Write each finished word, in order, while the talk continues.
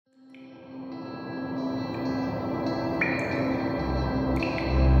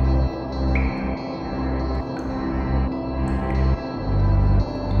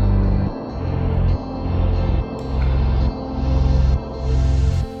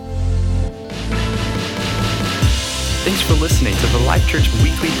Thanks for listening to the Life Church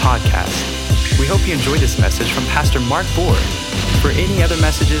Weekly Podcast. We hope you enjoyed this message from Pastor Mark Boer. For any other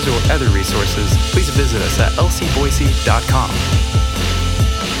messages or other resources, please visit us at lcboise.com.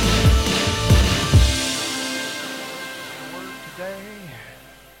 Word today.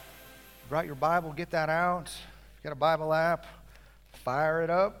 Brought your Bible, get that out. If you got a Bible app, fire it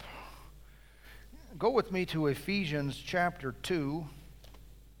up. Go with me to Ephesians chapter 2.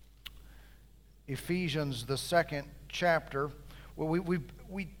 Ephesians, the second chapter. Well,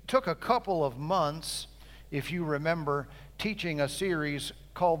 we took a couple of months, if you remember, teaching a series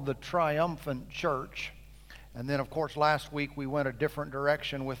called The Triumphant Church. And then, of course, last week we went a different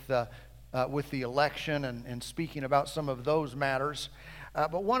direction with the election and speaking about some of those matters.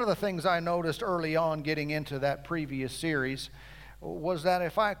 But one of the things I noticed early on getting into that previous series was that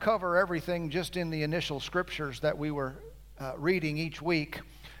if I cover everything just in the initial scriptures that we were reading each week,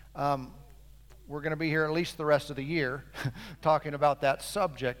 we're going to be here at least the rest of the year talking about that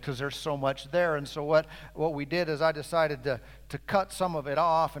subject because there's so much there. And so what we did is I decided to cut some of it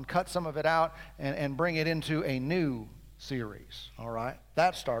off and cut some of it out and bring it into a new series, all right?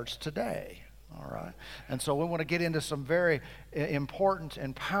 That starts today, all right? And so we want to get into some very important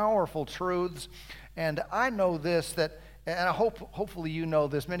and powerful truths. And I know this, that, and I hopefully you know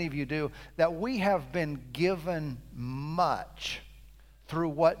this, many of you do, that we have been given much through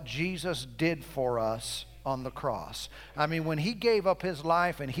what Jesus did for us on the cross. I mean, when he gave up his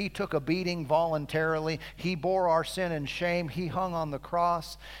life and he took a beating voluntarily, he bore our sin and shame, he hung on the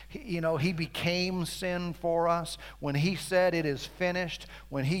cross, he became sin for us. When he said it is finished,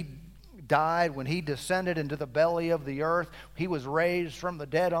 when he died, when he descended into the belly of the earth, he was raised from the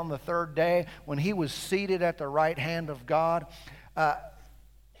dead on the third day, when he was seated at the right hand of God, a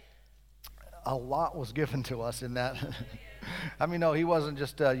lot was given to us in that. I mean, no, he wasn't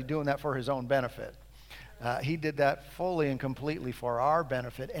just doing that for his own benefit. He did that fully and completely for our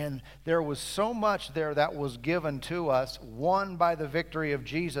benefit. And there was so much there that was given to us, won by the victory of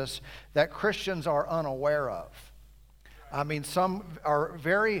Jesus, that Christians are unaware of. I mean, some are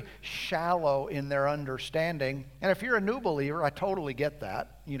very shallow in their understanding. And if you're a new believer, I totally get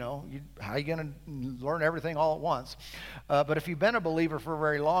that. How are you going to learn everything all at once? But if you've been a believer for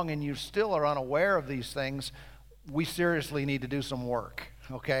very long and you still are unaware of these things, we seriously need to do some work,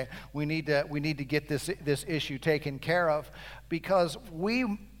 okay? We need to get this issue taken care of because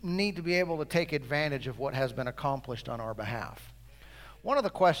we need to be able to take advantage of what has been accomplished on our behalf. One of the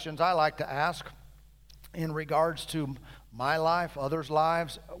questions I like to ask in regards to my life, others'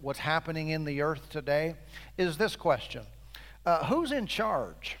 lives, what's happening in the earth today, is this question. Who's in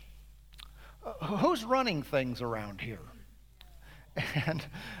charge? Who's running things around here? And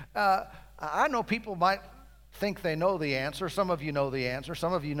I know people might think they know the answer. Some of you know the answer.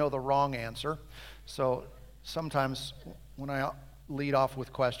 Some of you know the wrong answer. So sometimes when I lead off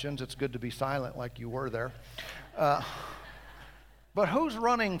with questions, it's good to be silent like you were there. But who's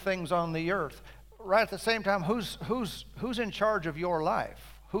running things on the earth? Right at the same time, who's in charge of your life?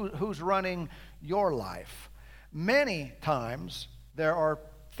 Who's running your life? Many times there are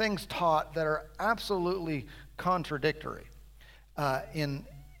things taught that are absolutely contradictory in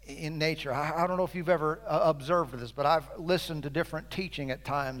nature. I don't know if you've ever observed this, but I've listened to different teaching at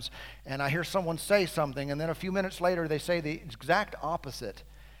times, and I hear someone say something, and then a few minutes later they say the exact opposite,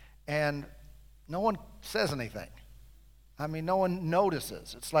 and no one says anything. I mean, no one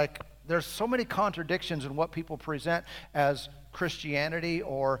notices. It's like there's so many contradictions in what people present as Christianity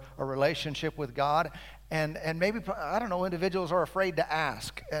or a relationship with God, and maybe, I don't know, individuals are afraid to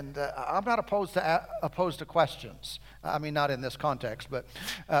ask, and I'm not opposed to questions. I mean, not in this context, but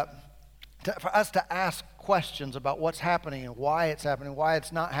for us to ask questions about what's happening and why it's happening, why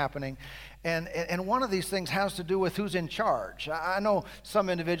it's not happening. And one of these things has to do with who's in charge. I know some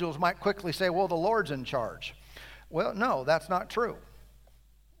individuals might quickly say, well, the Lord's in charge. Well, no, that's not true.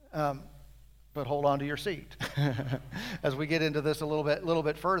 But hold on to your seat as we get into this a little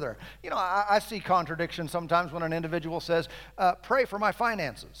bit further. I see contradiction sometimes when an individual says, pray for my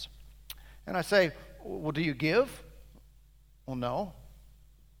finances. And I say, well, do you give? Well, no.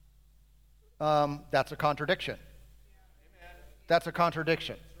 That's a contradiction. That's a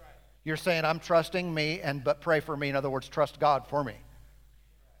contradiction. You're saying I'm trusting me, but pray for me. In other words, trust God for me.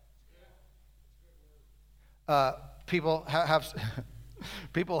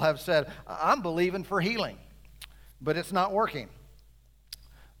 People have said, I'm believing for healing, but it's not working.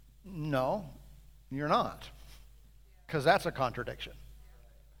 No, you're not, because that's a contradiction.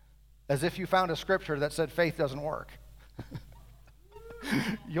 As if you found a scripture that said faith doesn't work.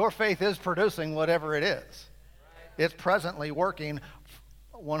 Your faith is producing whatever it is. It's presently working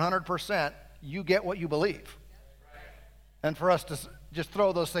 100%. You get what you believe. And for us to just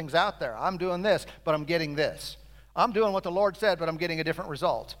throw those things out there. I'm doing this, but I'm getting this. I'm doing what the Lord said, but I'm getting a different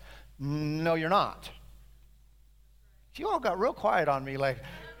result. No, you're not. You all got real quiet on me. Like,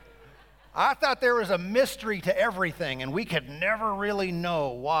 I thought there was a mystery to everything, and we could never really know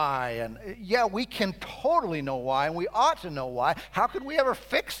why. And yeah, we can totally know why, and we ought to know why. How could we ever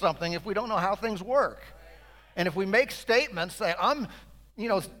fix something if we don't know how things work? And if we make statements that I'm,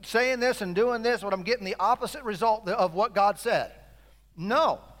 saying this and doing this, but I'm getting the opposite result of what God said.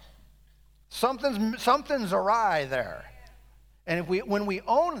 No. Something's awry there. And when we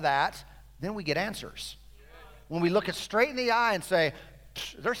own that, then we get answers. When we look it straight in the eye and say,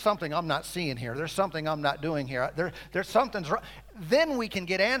 there's something I'm not seeing here. There's something I'm not doing here. There's something's wrong. Then we can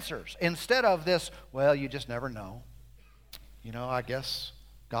get answers instead of this, well, you just never know. I guess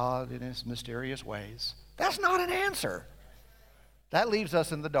God in his mysterious ways. That's not an answer. That leaves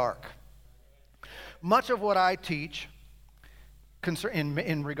us in the dark. Much of what I teach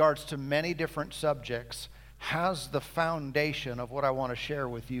in regards to many different subjects has the foundation of what I want to share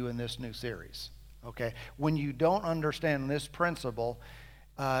with you in this new series. Okay? When you don't understand this principle,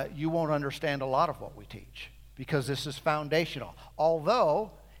 you won't understand a lot of what we teach because this is foundational.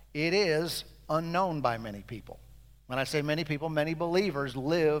 Although it is unknown by many people. When I say many people, many believers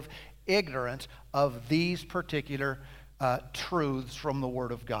live ignorant of these particular truths from the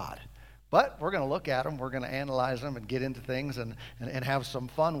Word of God. But we're going to look at them, we're going to analyze them and get into things and have some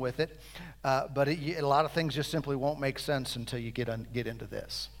fun with it. But a lot of things just simply won't make sense until you get into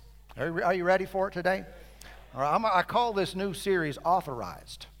this. Are you ready for it today? All right, I call this new series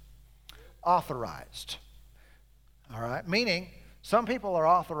Authorized. Authorized. All right, meaning some people are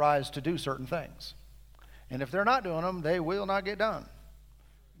authorized to do certain things. And if they're not doing them, they will not get done.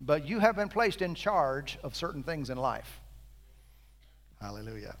 But you have been placed in charge of certain things in life.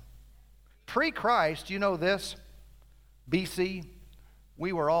 Hallelujah. Pre-Christ, you know this, BC,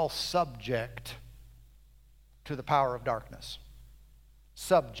 we were all subject to the power of darkness.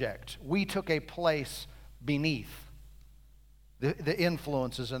 Subject. We took a place beneath the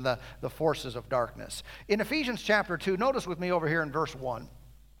influences and the forces of darkness. In Ephesians chapter 2, notice with me over here in verse 1.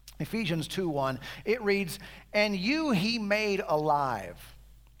 Ephesians 2:1, it reads, "And you he made alive,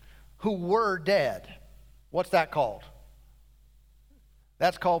 who were dead." What's that called?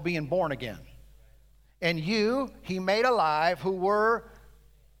 That's called being born again. "And you he made alive, who were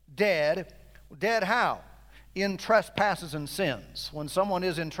dead." Dead how? In trespasses and sins. When someone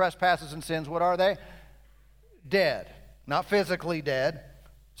is in trespasses and sins, what are they? Dead. Not physically dead,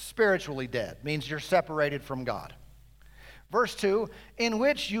 spiritually dead. Means you're separated from God. Verse 2, "In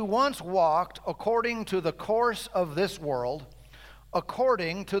which you once walked according to the course of this world,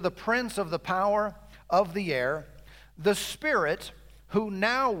 according to the prince of the power of the air, the spirit who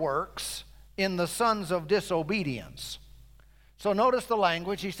now works in the sons of disobedience." So notice the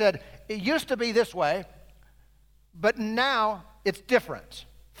language. He said, it used to be this way, but now it's different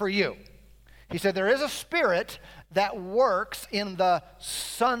for you. He said there is a spirit that works in the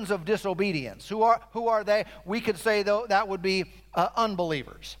sons of disobedience. Who are they? We could say, though, that would be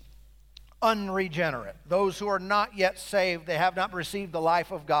unbelievers, unregenerate, those who are not yet saved. They have not received the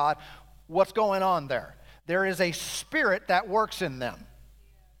life of God. What's going on there? There is a spirit that works in them.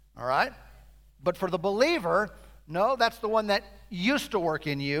 All right? But for the believer, no, that's the one that used to work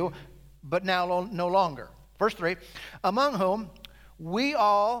in you, but now no longer. Verse 3, "Among whom we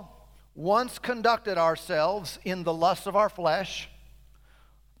all once conducted ourselves in the lusts of our flesh,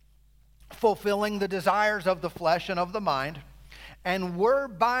 fulfilling the desires of the flesh and of the mind, and were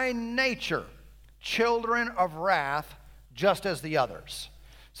by nature children of wrath, just as the others."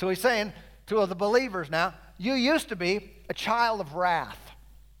 So he's saying to the believers now, you used to be a child of wrath,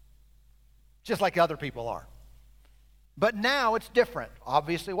 just like other people are. But now it's different.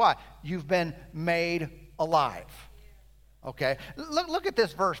 Obviously, why? You've been made alive. Okay, look at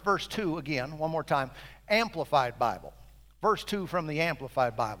this verse 2 again, one more time. Amplified Bible. Verse 2 from the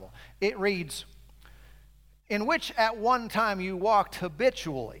Amplified Bible. It reads, "In which at one time you walked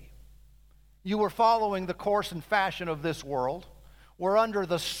habitually. You were following the course and fashion of this world, were under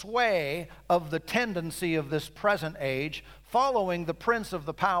the sway of the tendency of this present age, following the prince of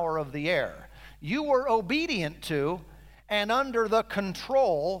the power of the air. You were obedient to and under the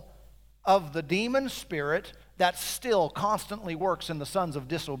control of the demon spirit that still constantly works in the sons of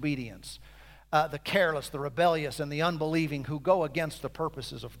disobedience, the careless, the rebellious, and the unbelieving who go against the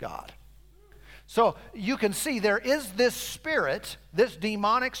purposes of God." So you can see there is this spirit, this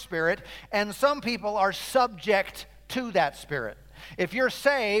demonic spirit, and some people are subject to that spirit. If you're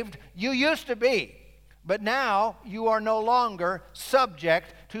saved, you used to be But now you are no longer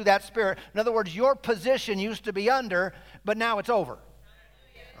subject to that spirit. In other words, your position used to be under, but now it's over.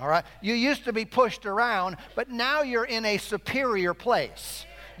 All right? You used to be pushed around, but now you're in a superior place.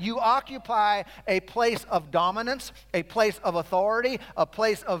 You occupy a place of dominance, a place of authority, a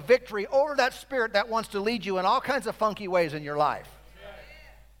place of victory over that spirit that wants to lead you in all kinds of funky ways in your life.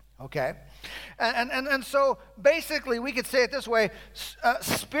 Okay? And so basically we could say it this way,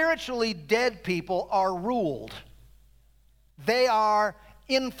 spiritually dead people are ruled. They are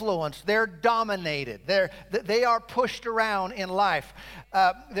influenced. They're dominated. They are pushed around in life.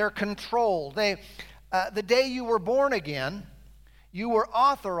 They're controlled. The day you were born again, you were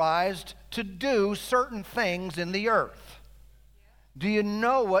authorized to do certain things in the earth. Do you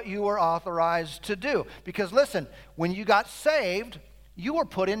know what you were authorized to do? Because listen, when you got saved, you were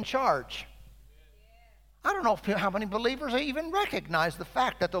put in charge. I don't know how many believers even recognize the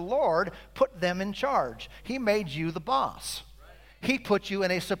fact that the Lord put them in charge. He made you the boss. He put you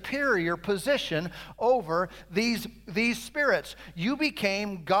in a superior position over these spirits. You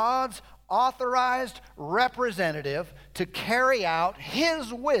became God's authorized representative to carry out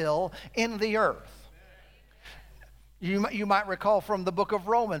His will in the earth. You might recall from the book of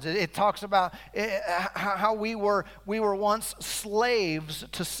Romans, it talks about how we were once slaves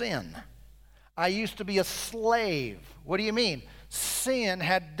to sin. I used to be a slave. What do you mean? Sin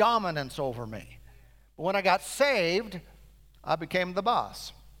had dominance over me. But when I got saved, I became the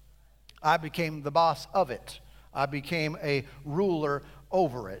boss. I became the boss of it. I became a ruler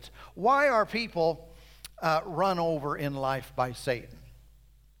over it. Why are people run over in life by Satan?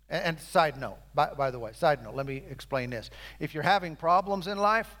 And side note, by the way, side note, let me explain this. If you're having problems in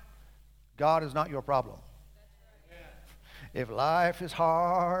life, God is not your problem. If life is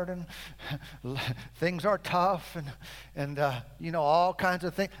hard and things are tough and all kinds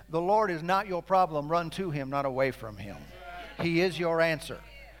of things, the Lord is not your problem. Run to Him, not away from Him. He is your answer.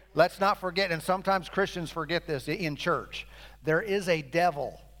 Let's not forget, and sometimes Christians forget this in church, there is a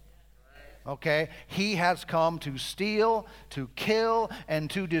devil. Okay? He has come to steal, to kill, and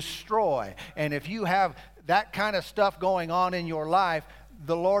to destroy. And if you have that kind of stuff going on in your life,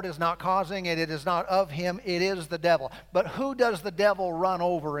 the Lord is not causing it. It is not of Him. It is the devil. But who does the devil run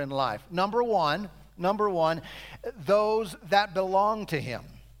over in life? Number one, those that belong to him.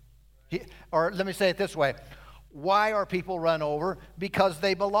 Or let me say it this way. Why are people run over? Because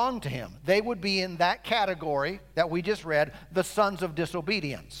they belong to him. They would be in that category that we just read, the sons of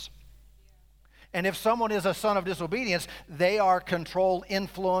disobedience. And if someone is a son of disobedience, they are controlled,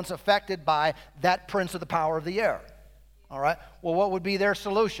 influenced, affected by that prince of the power of the air. All right? Well, what would be their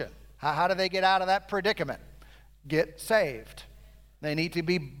solution? How do they get out of that predicament? Get saved. They need to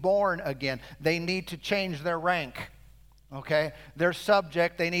be born again. They need to change their rank. Okay? Their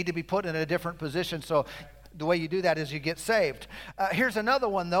subject, they need to be put in a different position. So the way you do that is you get saved. Here's another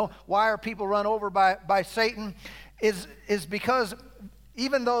one, though. Why are people run over by Satan? Is because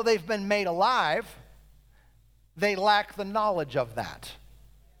even though they've been made alive, they lack the knowledge of that.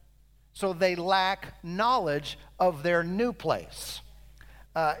 So they lack knowledge of their new place.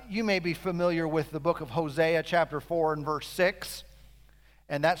 You may be familiar with the book of Hosea, chapter 4 and verse 6.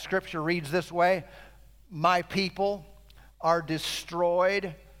 And that scripture reads this way, "My people are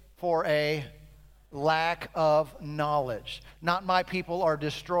destroyed for a lack of knowledge." Not my people are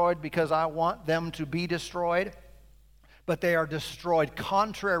destroyed because I want them to be destroyed, but they are destroyed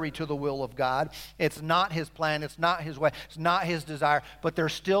contrary to the will of God. It's not His plan. It's not His way. It's not His desire, but they're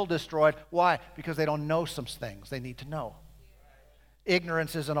still destroyed. Why? Because they don't know some things they need to know.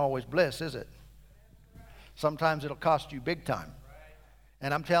 Ignorance isn't always bliss, is it? Sometimes it'll cost you big time.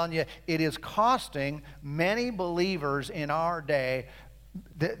 And I'm telling you, it is costing many believers in our day.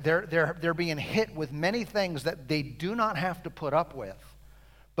 They're being hit with many things that they do not have to put up with.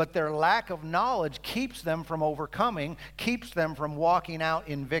 But their lack of knowledge keeps them from overcoming, keeps them from walking out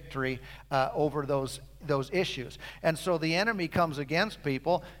in victory over those issues. And so the enemy comes against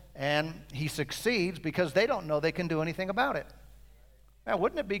people, and he succeeds because they don't know they can do anything about it. Now,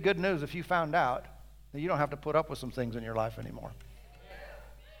 wouldn't it be good news if you found out that you don't have to put up with some things in your life anymore?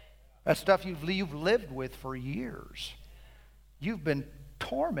 That stuff you've lived with for years. You've been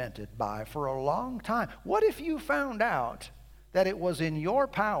tormented by for a long time. What if you found out that it was in your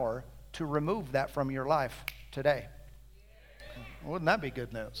power to remove that from your life today? Wouldn't that be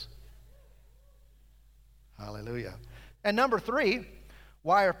good news? Hallelujah. And number 3,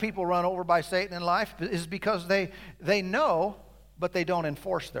 why are people run over by Satan in life? Is because they know, but they don't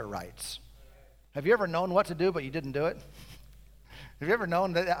enforce their rights. Have you ever known what to do, but you didn't do it? Have you ever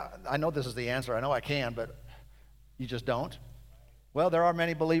known that? I know this is the answer. I know I can, but you just don't. Well, there are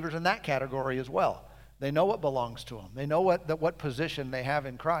many believers in that category as well. They know what belongs to them. They know what position they have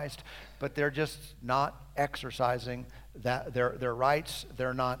in Christ, but they're just not exercising their rights.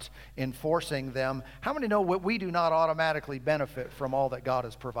 They're not enforcing them. How many know we do not automatically benefit from all that God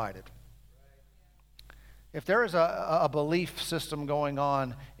has provided? If there is a belief system going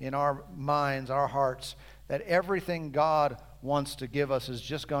on in our minds, our hearts, that everything God wants to give us is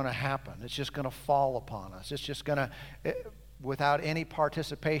just going to happen, it's just going to fall upon us, it's just going to, without any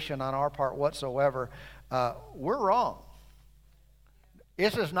participation on our part whatsoever, we're wrong.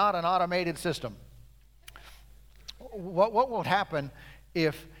 This is not an automated system. What will happen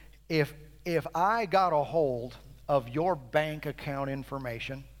if I got a hold of your bank account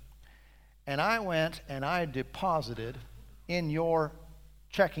information and I went and I deposited in your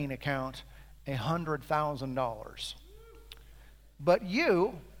checking account $100,000, but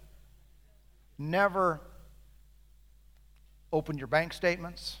you never opened your bank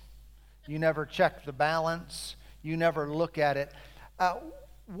statements, you never checked the balance, you never look at it,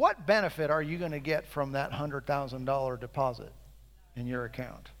 what benefit are you going to get from that $100,000 deposit in your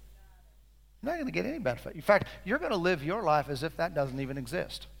account? You're not going to get any benefit. In fact, you're going to live your life as if that doesn't even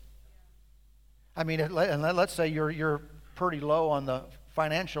exist. I mean, and let's say you're pretty low on the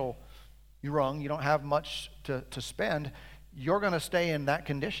financial rung, you don't have much to spend, you're going to stay in that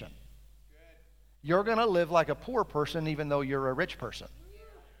condition. You're going to live like a poor person even though you're a rich person.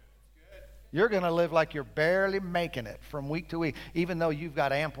 You're going to live like you're barely making it from week to week, even though you've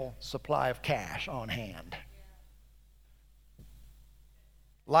got ample supply of cash on hand.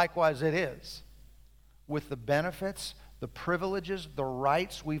 Likewise it is with the benefits, the privileges, the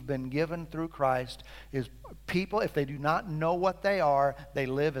rights we've been given through Christ. Is people, if they do not know what they are, they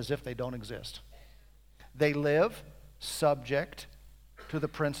live as if they don't exist. They live subject to the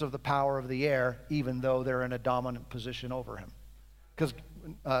prince of the power of the air, even though they're in a dominant position over him. Because,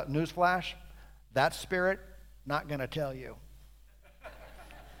 newsflash, that spirit, not going to tell you.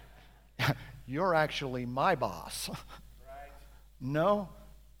 You're actually my boss. Right. No,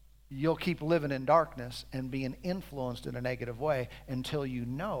 you'll keep living in darkness and being influenced in a negative way until you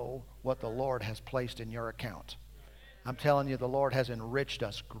know what the Lord has placed in your account. I'm telling you, the Lord has enriched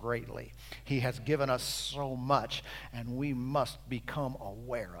us greatly. He has given us so much, and we must become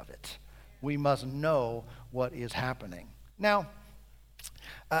aware of it. We must know what is happening. Now,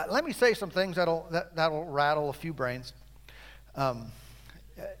 let me say some things that'll rattle a few brains. Some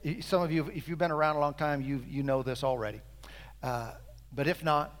of you, if you've been around a long time, you know this already. But if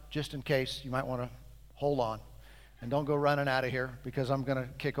not, just in case, you might want to hold on. And don't go running out of here, because I'm going to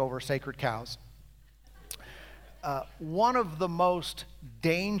kick over sacred cows. One of the most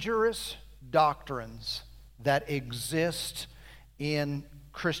dangerous doctrines that exist in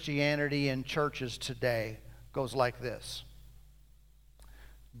Christianity and churches today goes like this: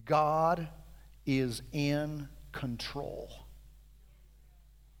 God is in control.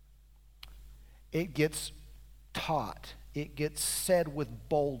 It gets taught. It gets said with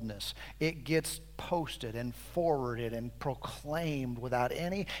boldness. It gets posted and forwarded and proclaimed without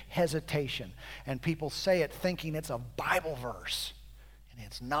any hesitation. And people say it thinking it's a Bible verse, and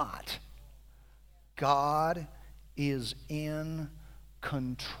it's not. God is in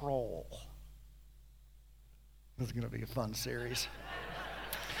control. This is going to be a fun series.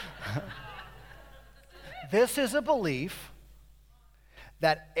 This is a belief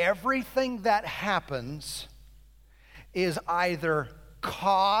that everything that happens is either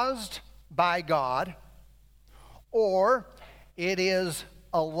caused by God or it is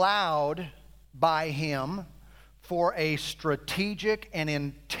allowed by Him for a strategic and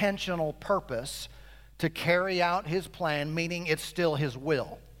intentional purpose to carry out His plan, meaning it's still His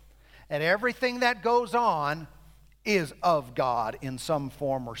will. And everything that goes on is of God in some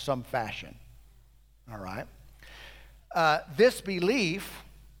form or some fashion. All right? This belief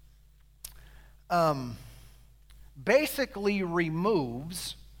basically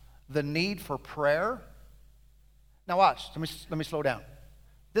removes the need for prayer. Now watch, let me slow down.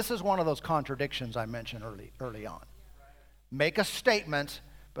 This is one of those contradictions I mentioned early on. Make a statement,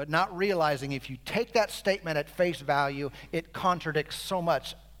 but not realizing if you take that statement at face value, it contradicts so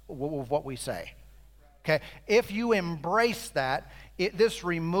much with what we say. Okay? If you embrace that, this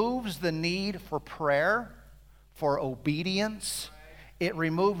removes the need for prayer, for obedience. It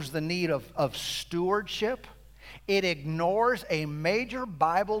removes the need of stewardship. It ignores a major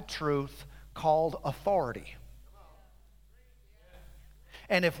Bible truth called authority.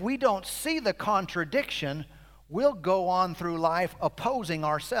 And if we don't see the contradiction, we'll go on through life opposing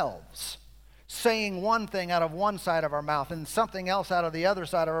ourselves, saying one thing out of one side of our mouth and something else out of the other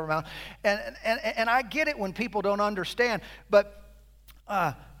side of our mouth. And I get it when people don't understand, but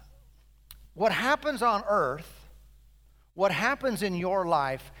what happens on earth, what happens in your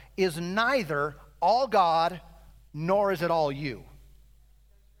life is neither all God nor is it all you.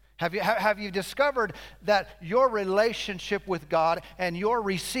 Have you discovered that your relationship with God and your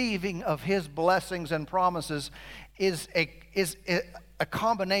receiving of His blessings and promises is a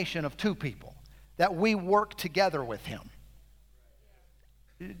combination of two people, that we work together with Him?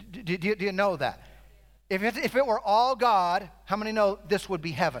 Do you know that? If it were all God, how many know this would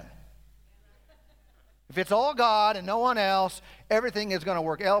be heaven? If it's all God and no one else, everything is going to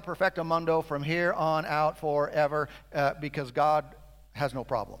work El Perfectamundo from here on out forever, because God has no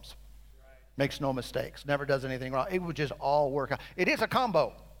problems, makes no mistakes, never does anything wrong. It would just all work out. It is a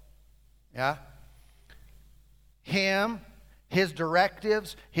combo. Yeah? Him, His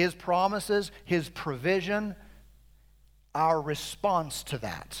directives, His promises, His provision, our response to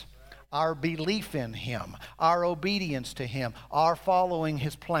that, our belief in Him, our obedience to Him, our following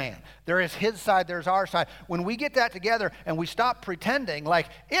His plan. There is His side, there's our side. When we get that together and we stop pretending like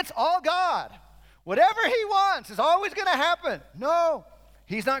it's all God, whatever He wants is always going to happen. No,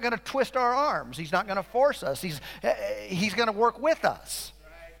 He's not going to twist our arms. He's not going to force us. He's going to work with us.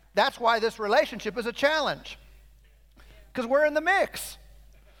 That's why this relationship is a challenge, because we're in the mix.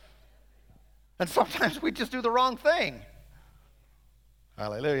 And sometimes we just do the wrong thing.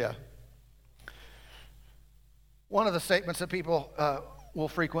 Hallelujah. One of the statements that people will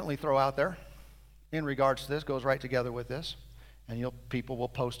frequently throw out there in regards to this goes right together with this. And people will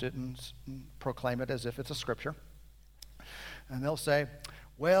post it and proclaim it as if it's a scripture. And they'll say,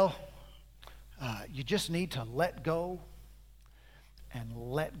 well, you just need to let go and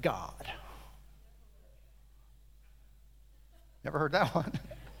let God. Never heard that one?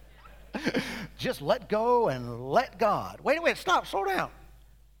 Just let go and let God. Wait a minute, stop, slow down.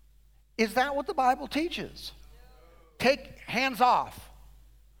 Is that what the Bible teaches? Take hands off.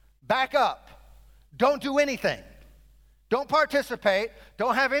 Back up. Don't do anything. Don't participate.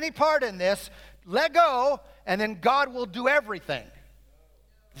 Don't have any part in this. Let go, and then God will do everything.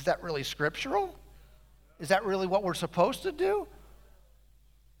 Is that really scriptural? Is that really what we're supposed to do?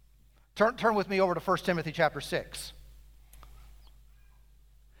 Turn with me over to 1 Timothy chapter 6.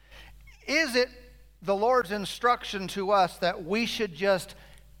 Is it the Lord's instruction to us that we should just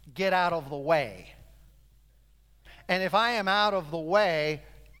get out of the way? And if I am out of the way,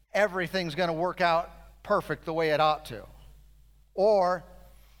 everything's going to work out perfect the way it ought to? Or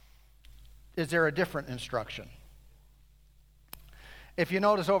is there a different instruction? If you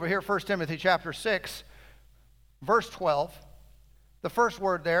notice over here, 1 Timothy chapter 6, verse 12, the first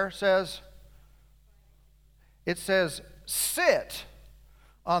word there says, sit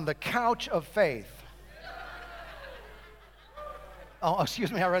on the couch of faith. Oh,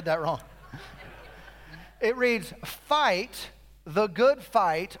 excuse me, I read that wrong. It reads, fight the good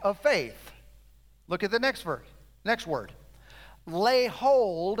fight of faith. Look at the next word. Lay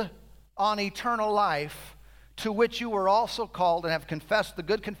hold on eternal life, to which you were also called and have confessed the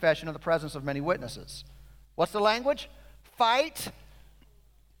good confession in the presence of many witnesses. What's the language? Fight,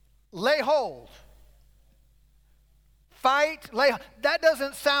 lay hold. Fight, lay hold. That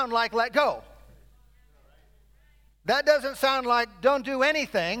doesn't sound like let go. That doesn't sound like don't do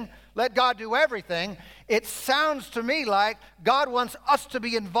anything, let God do everything. It sounds to me like God wants us to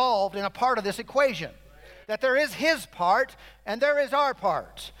be involved in a part of this equation. That there is His part and there is our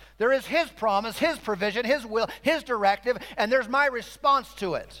part. There is His promise, His provision, His will, His directive, and there's my response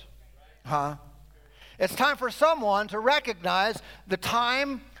to it. It's time for someone to recognize the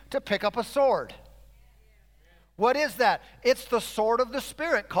time to pick up a sword. What is that? It's the sword of the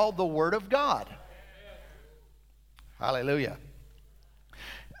Spirit called the Word of God. Hallelujah.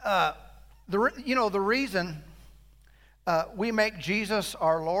 The reason we make Jesus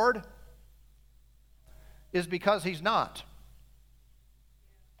our Lord is because He's not.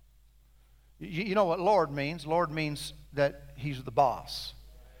 You know what Lord means? Lord means that He's the boss.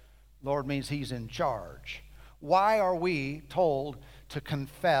 Lord means He's in charge. Why are we told to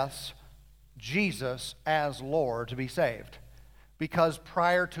confess Jesus as Lord to be saved? Because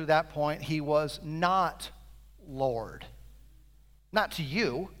prior to that point, He was not Lord. Not to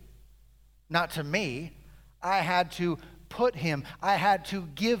you, not to me. I had to put Him, I had to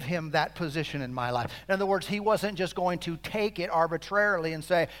give Him that position in my life. In other words, He wasn't just going to take it arbitrarily and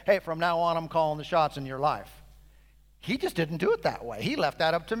say, hey, from now on I'm calling the shots in your life. He just didn't do it that way. He left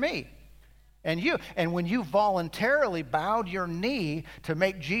that up to me and you. And when you voluntarily bowed your knee to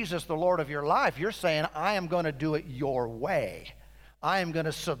make Jesus the Lord of your life, you're saying, I am going to do it your way. I am going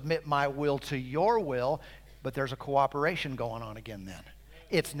to submit my will to your will. But there's a cooperation going on again then.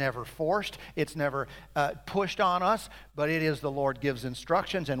 It's never forced. It's never pushed on us. But it is the Lord gives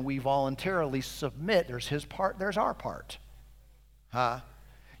instructions, and we voluntarily submit. There's His part. There's our part.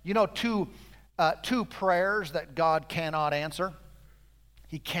 You know, two prayers that God cannot answer.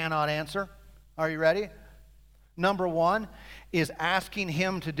 He cannot answer. Are you ready? Number one is asking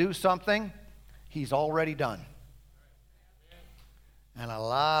Him to do something He's already done. And a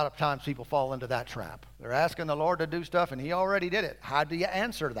lot of times people fall into that trap. They're asking the Lord to do stuff and He already did it. How do you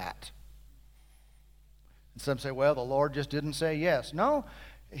answer that? And some say, well, the Lord just didn't say yes. No,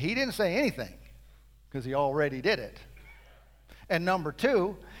 He didn't say anything because He already did it. And number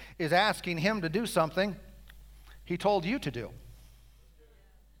two is asking Him to do something He told you to do.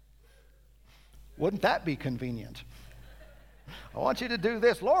 Wouldn't that be convenient? I want you to do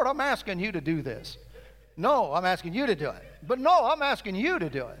this. Lord, I'm asking you to do this. No, I'm asking you to do it. But no, I'm asking you to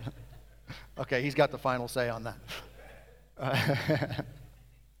do it. Okay, He's got the final say on that.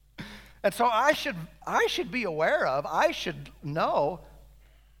 And so I should be aware of, I should know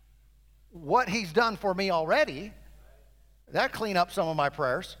what He's done for me already. That clean up some of my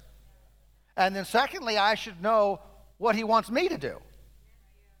prayers. And then secondly, I should know what He wants me to do.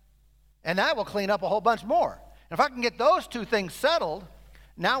 And that will clean up a whole bunch more. And if I can get those two things settled,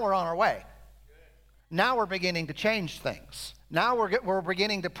 now we're on our way. Now we're beginning to change things. Now we're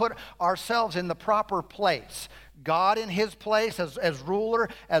beginning to put ourselves in the proper place. God in His place as ruler,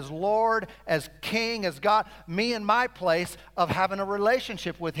 as Lord, as King, as God. Me in my place of having a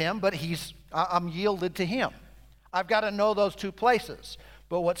relationship with Him, but I'm yielded to Him. I've got to know those two places.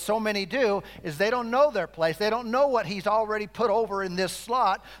 But what so many do is they don't know their place. They don't know what He's already put over in this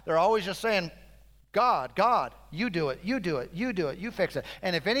slot. They're always just saying, God, you do it, you do it, you do it, you fix it.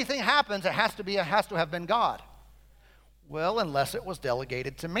 And if anything happens, it has to have been God. Well, unless it was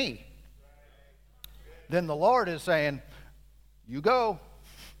delegated to me. Then the Lord is saying, you go,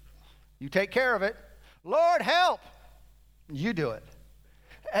 you take care of it. Lord, help. You do it.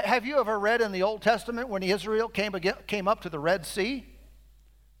 Have you ever read in the Old Testament when Israel came up to the Red Sea?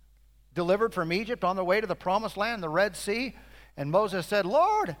 Delivered from Egypt on their way to the Promised Land, the Red Sea. And Moses said,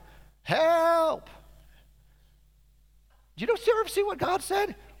 Lord, help. Did you ever see what God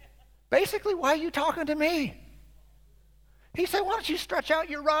said? Basically, why are you talking to me? He said, why don't you stretch out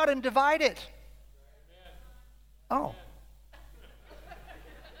your rod and divide it? Oh.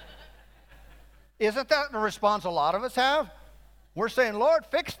 Isn't that the response a lot of us have? We're saying, Lord,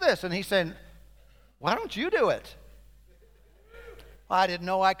 fix this. And He's saying, why don't you do it? I didn't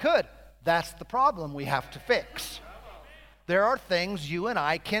know I could. That's the problem we have to fix. There are things you and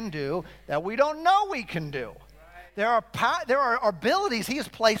I can do that we don't know we can do. There are abilities He has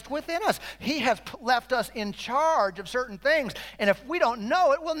placed within us. He has left us in charge of certain things. And if we don't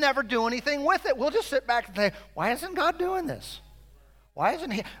know it, we'll never do anything with it. We'll just sit back and say, why isn't God doing this? Why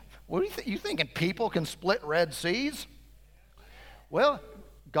isn't He? What do you think? You thinking people can split Red Seas? Well,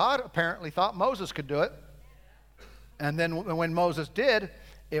 God apparently thought Moses could do it. And then when Moses did,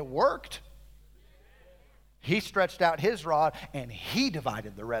 it worked. He stretched out His rod and He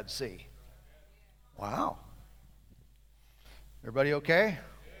divided the Red Sea. Wow. Everybody okay?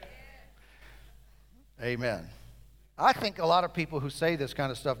 Amen. I think a lot of people who say this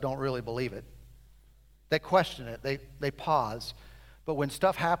kind of stuff don't really believe it. They question it. They pause. But when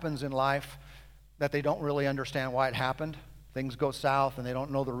stuff happens in life that they don't really understand why it happened, things go south and they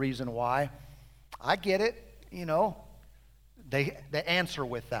don't know the reason why, I get it, you know. They answer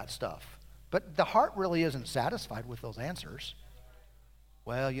with that stuff. But the heart really isn't satisfied with those answers.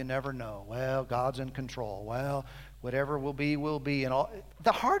 Well, you never know. Well, God's in control. Well, whatever will be, will be. And all.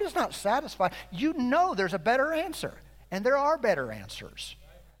 The heart is not satisfied. You know there's a better answer. And there are better answers.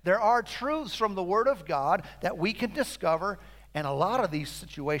 There are truths from the Word of God that we can discover. And a lot of these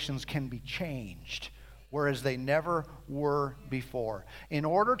situations can be changed, whereas they never were before. In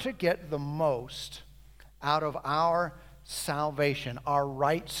order to get the most out of our salvation, our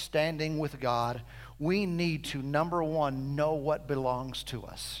right standing with God, we need to, number one, know what belongs to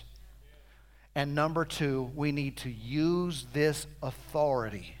us. And number two, we need to use this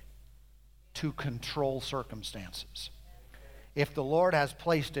authority to control circumstances. If the Lord has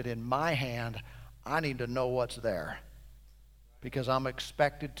placed it in my hand, I need to know what's there because I'm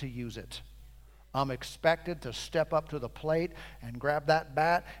expected to use it. I'm expected to step up to the plate and grab that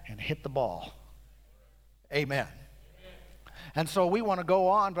bat and hit the ball. Amen. And so we want to go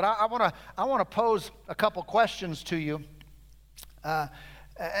on, but I want to pose a couple questions to you,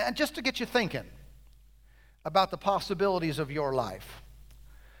 and just to get you thinking about the possibilities of your life.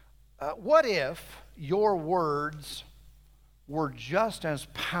 What if your words were just as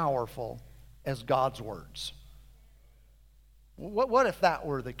powerful as God's words? What if that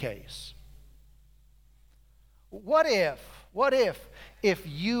were the case? What if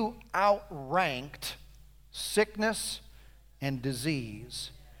you outranked sickness and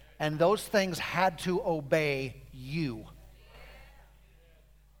disease, and those things had to obey you?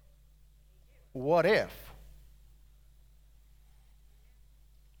 What if?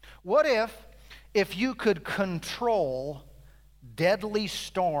 What if you could control deadly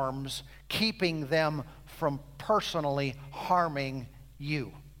storms, keeping them from personally harming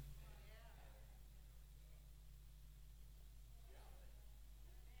you?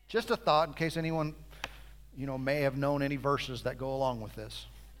 Just a thought in case anyone, may have known any verses that go along with this.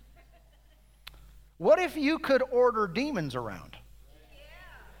 What if you could order demons around?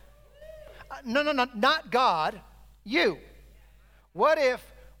 No, not God, you. What if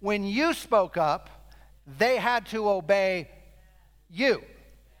when you spoke up, they had to obey you?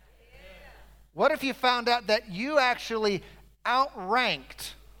 What if you found out that you actually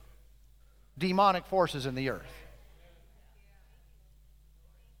outranked demonic forces in the earth?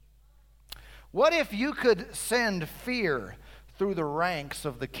 What if you could send fear through the ranks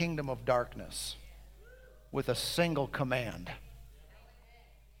of the kingdom of darkness with a single command?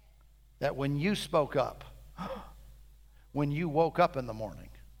 That when you spoke up, when you woke up in the morning,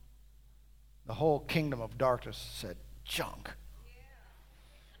 the whole kingdom of darkness said, junk.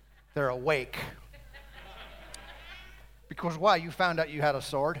 They're awake. Because why? You found out you had a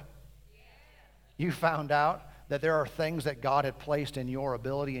sword. You found out that there are things that God had placed in your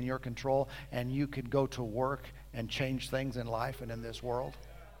ability, in your control, and you could go to work and change things in life and in this world.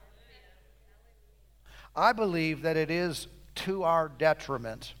 I believe that it is to our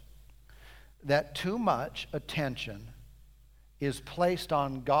detriment that too much attention is placed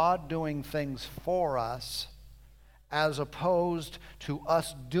on God doing things for us as opposed to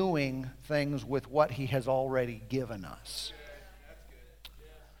us doing things with what He has already given us.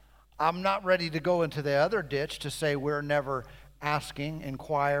 I'm not ready to go into the other ditch to say we're never asking,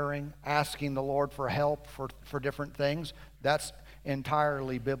 inquiring, asking the Lord for help for different things. That's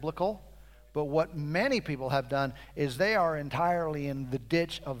entirely biblical. But what many people have done is they are entirely in the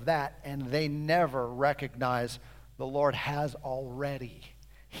ditch of that, and they never recognize the Lord has already.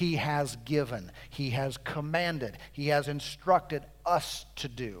 He has given. He has commanded. He has instructed us to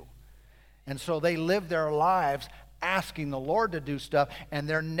do. And so they live their lives asking the Lord to do stuff, and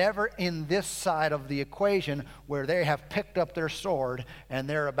they're never in this side of the equation where they have picked up their sword and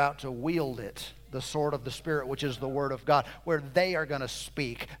they're about to wield it, the sword of the Spirit, which is the Word of God, where they are going to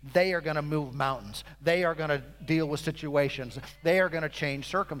speak, they are going to move mountains, they are going to deal with situations, they are going to change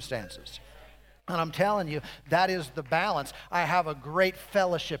circumstances. And I'm telling you, that is the balance. I have a great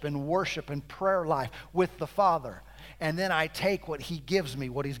fellowship and worship and prayer life with the Father. And then I take what He gives me,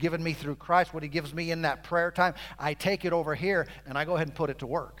 what He's given me through Christ, what He gives me in that prayer time, I take it over here and I go ahead and put it to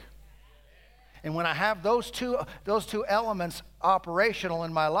work. And when I have those two elements operational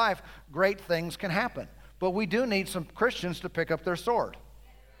in my life, great things can happen. But we do need some Christians to pick up their sword.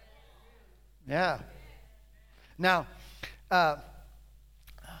 Yeah. Now,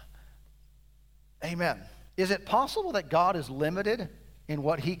 amen. Is it possible that God is limited in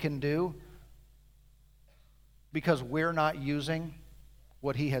what He can do because we're not using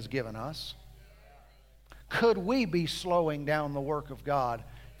what He has given us? Could we be slowing down the work of God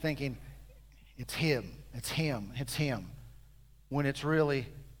thinking, it's Him, it's Him, it's Him, when it's really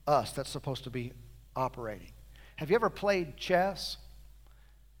us that's supposed to be operating? Have you ever played chess?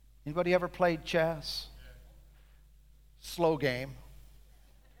 Anybody ever played chess? Slow game.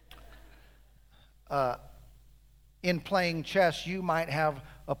 In playing chess, you might have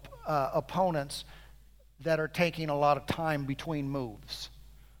opponents that are taking a lot of time between moves.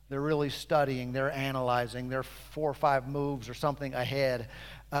 They're really studying, they're analyzing, they're 4 or 5 moves or something ahead.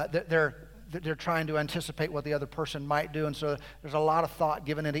 They're trying to anticipate what the other person might do, and so there's a lot of thought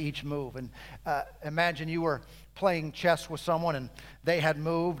given into each move. And imagine you were playing chess with someone, and they had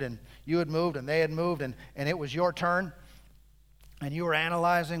moved, and you had moved, and they had moved, and it was your turn. And you were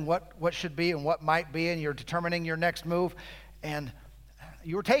analyzing what should be and what might be, and you're determining your next move, and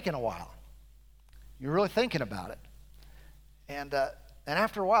you were taking a while. You're really thinking about it. And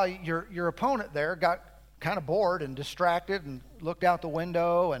after a while, your opponent there got kind of bored and distracted and looked out the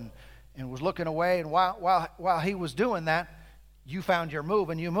window and was looking away. And while he was doing that, you found your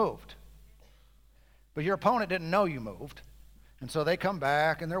move and you moved. But your opponent didn't know you moved. And so they come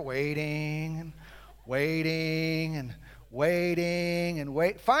back and they're waiting and waiting and waiting and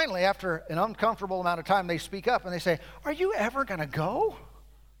wait. Finally, after an uncomfortable amount of time, they speak up and they say, "Are you ever going to go?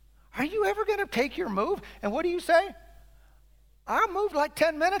 Are you ever going to take your move?" And what do you say? "I moved like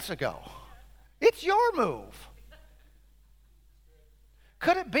 10 minutes ago. It's your move."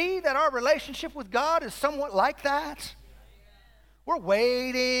 Could it be that our relationship with God is somewhat like that? We're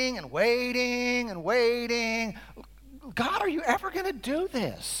waiting and waiting and waiting. God, are you ever going to do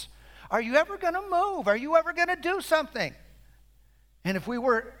this? Are you ever going to move? Are you ever going to do something? And if we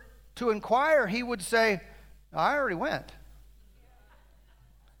were to inquire, he would say, I already went.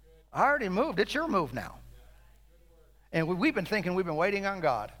 I already moved. It's your move now. And we've been thinking we've been waiting on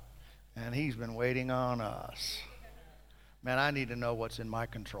God. And he's been waiting on us. Man, I need to know what's in my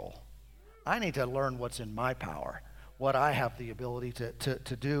control. I need to learn what's in my power, what I have the ability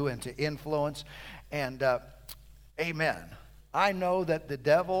to do and to influence. And amen. I know that the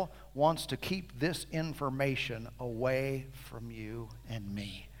devil wants to keep this information away from you and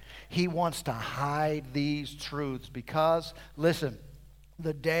me. He wants to hide these truths because, listen,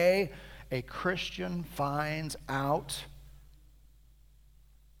 the day a Christian finds out,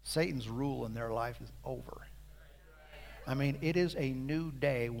 Satan's rule in their life is over. I mean, it is a new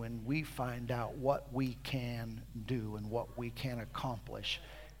day when we find out what we can do and what we can accomplish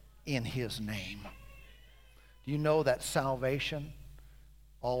in his name. Do you know that salvation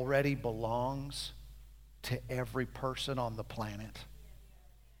already belongs to every person on the planet?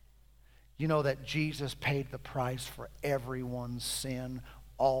 You know that Jesus paid the price for everyone's sin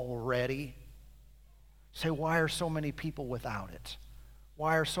already? Say, why are so many people without it?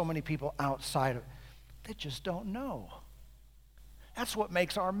 Why are so many people outside of it? They just don't know. That's what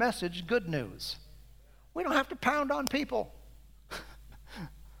makes our message good news. We don't have to pound on people.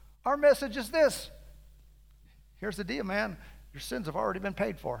 Our message is this. Here's the deal, man. Your sins have already been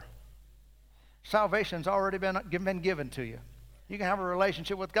paid for. Salvation's already been given to you. You can have a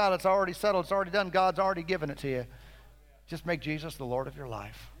relationship with God. It's already settled. It's already done. God's already given it to you. Just make Jesus the Lord of your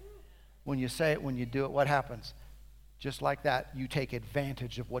life. When you say it, when you do it, what happens? Just like that, you take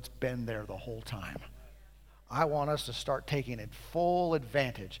advantage of what's been there the whole time. I want us to start taking full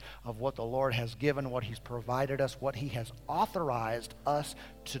advantage of what the Lord has given, what he's provided us, what he has authorized us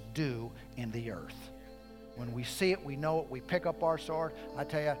to do in the earth. When we see it, we know it, we pick up our sword, I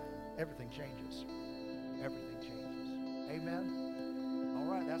tell you, everything changes. Everything changes. Amen? All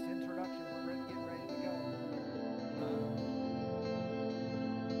right, that's the introduction. We're getting ready to go.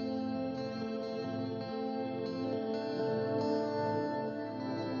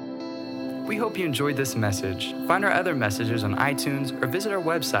 We hope you enjoyed this message. Find our other messages on iTunes or visit our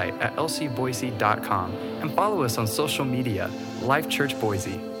website at lcboise.com and follow us on social media, Life Church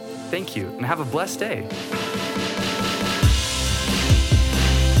Boise. Thank you and have a blessed day.